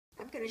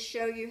going to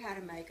show you how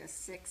to make a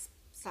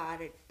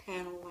 6-sided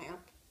panel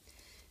lamp.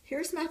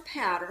 Here's my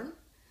pattern,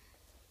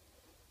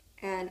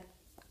 and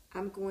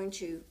I'm going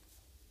to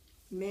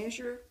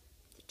measure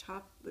the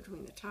top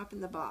between the top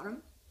and the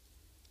bottom,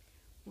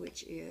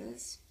 which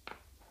is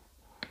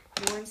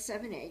 4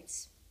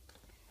 7/8,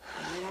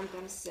 and then I'm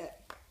going to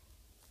set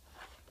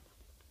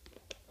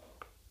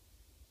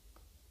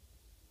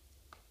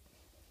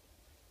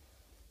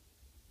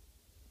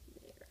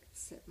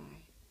my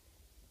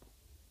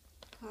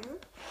cutter.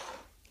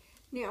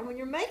 Now, when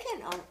you're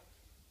making a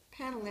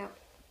panel lamp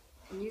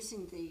and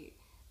using the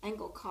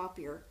angle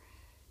copier,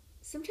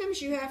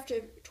 sometimes you have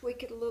to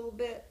tweak it a little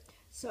bit.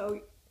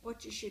 So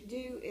what you should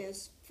do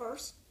is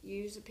first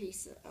use a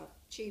piece of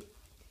cheap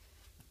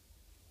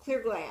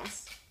clear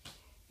glass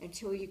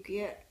until you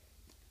get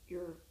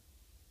your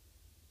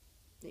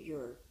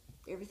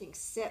everything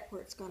set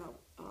where it's going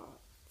to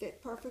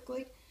fit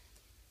perfectly,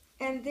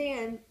 and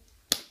then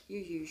you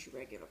use your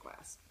regular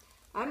glass.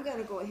 I'm going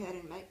to go ahead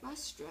and make my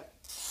strip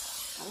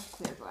out of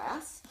clear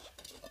glass.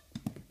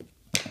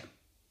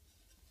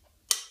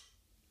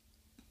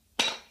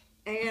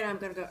 And I'm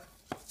going to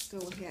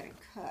go ahead and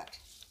cut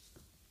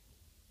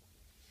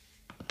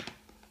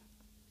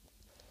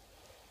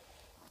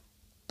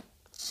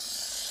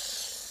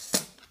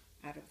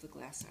out of the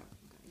glass I'm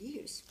going to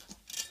use.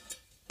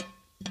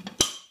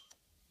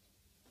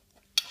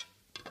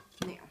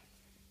 Now,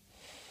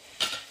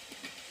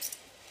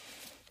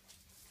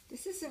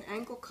 this is an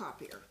angle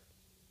copier,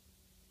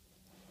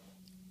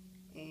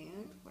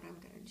 and what I'm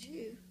going to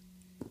do,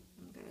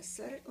 I'm going to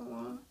set it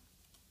along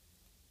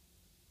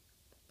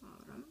the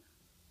bottom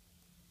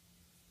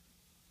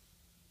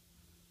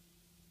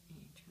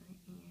and turn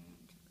it in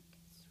until it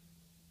gets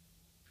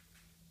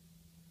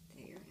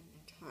there, and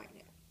then tighten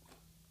it.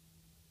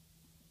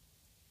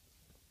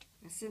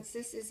 Now, since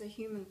this is a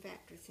human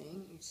factor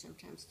thing, you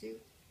sometimes do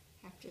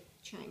have to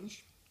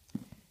change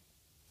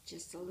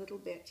just a little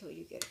bit till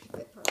you get it to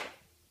fit perfect.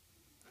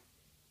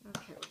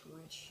 Okay, we're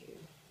going to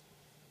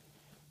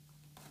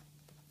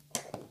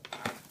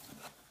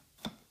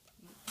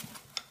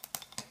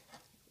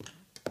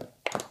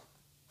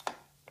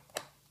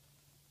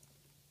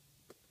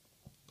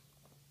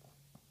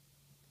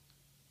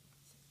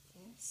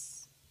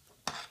this.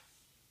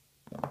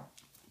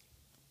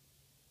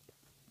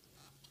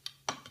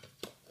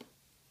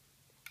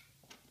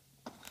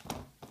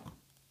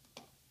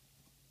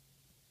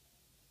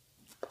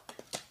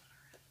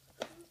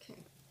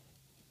 Okay.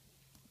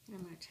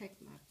 I'm going to take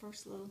my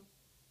first little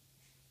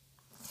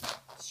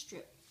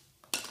strip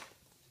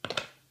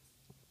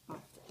off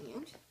the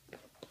end.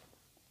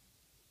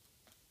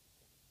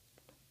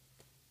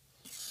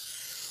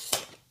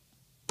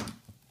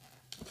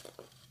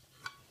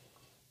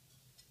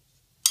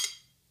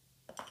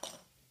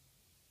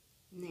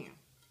 Now,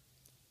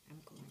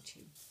 I'm going to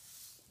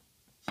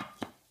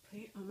put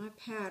it on my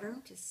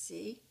pattern to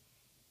see.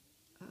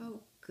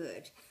 Oh,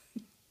 good.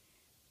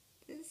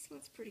 This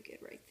one's pretty good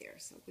right there,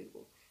 so we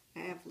will. I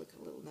have a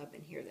little nub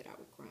in here that I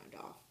would grind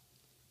off.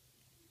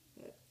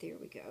 But there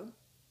we go.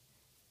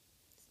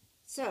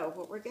 So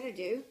what we're going to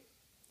do,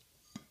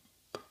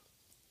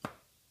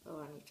 oh,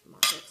 I need to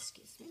mark that,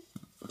 excuse me.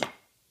 I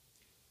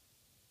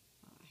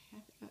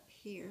have it up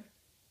here.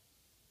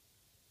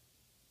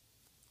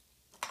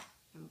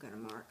 I'm going to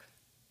mark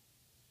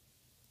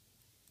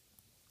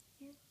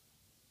here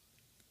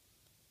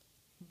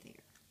and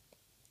there.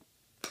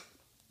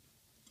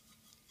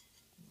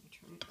 And then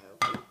turn it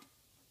over.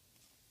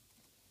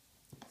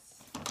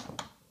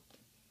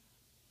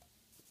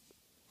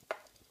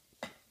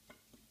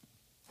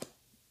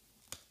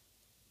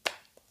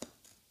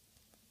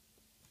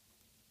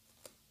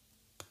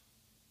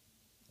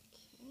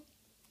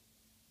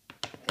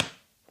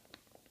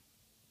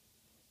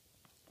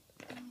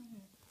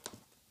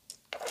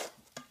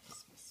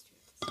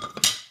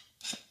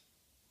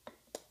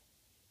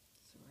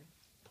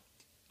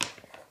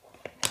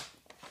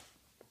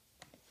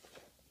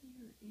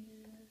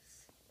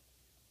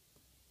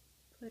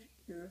 Put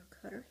your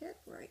cutter head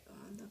right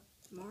on the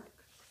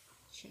mark.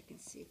 Check and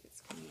see if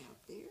it's coming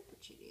out there,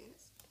 which it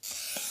is.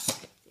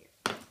 Right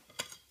there.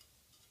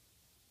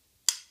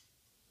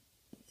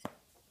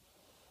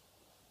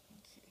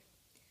 Okay.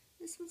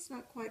 This one's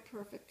not quite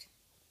perfect.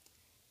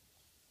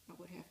 I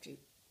would have to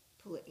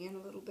pull it in a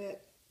little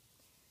bit,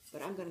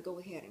 but I'm going to go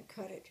ahead and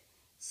cut it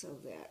so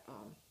that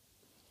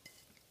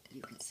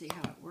you can see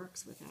how it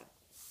works without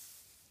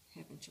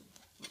having to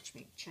watch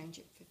me change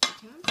it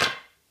 50 times.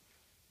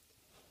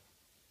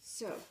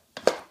 So,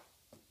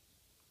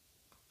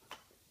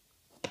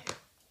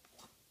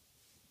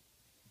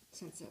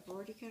 since I've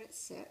already got it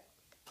set,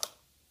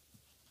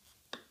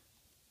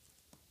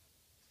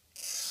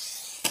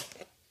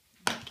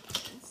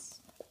 this,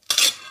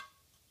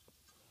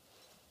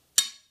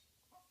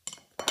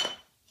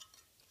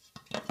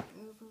 turn it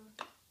over,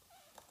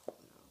 pull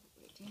it all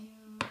the way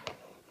down,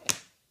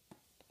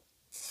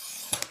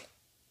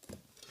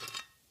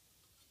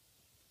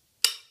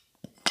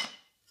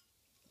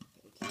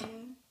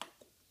 again,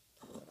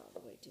 pull it all the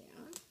way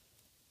down,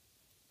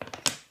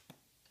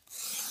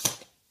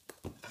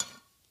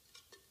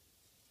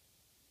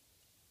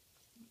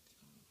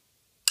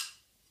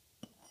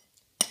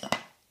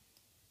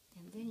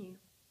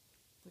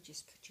 would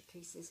just put your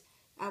pieces.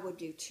 I would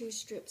do 2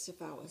 strips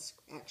if I was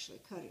actually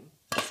cutting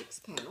 6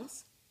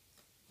 panels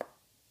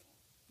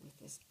with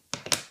this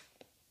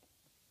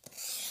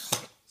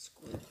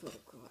square foot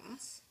of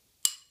glass.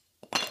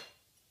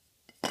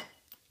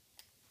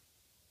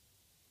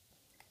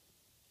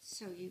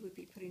 So you would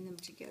be putting them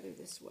together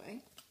this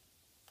way,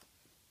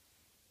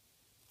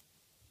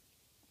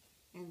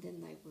 and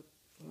then they would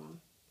form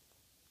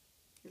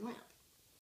your lamp.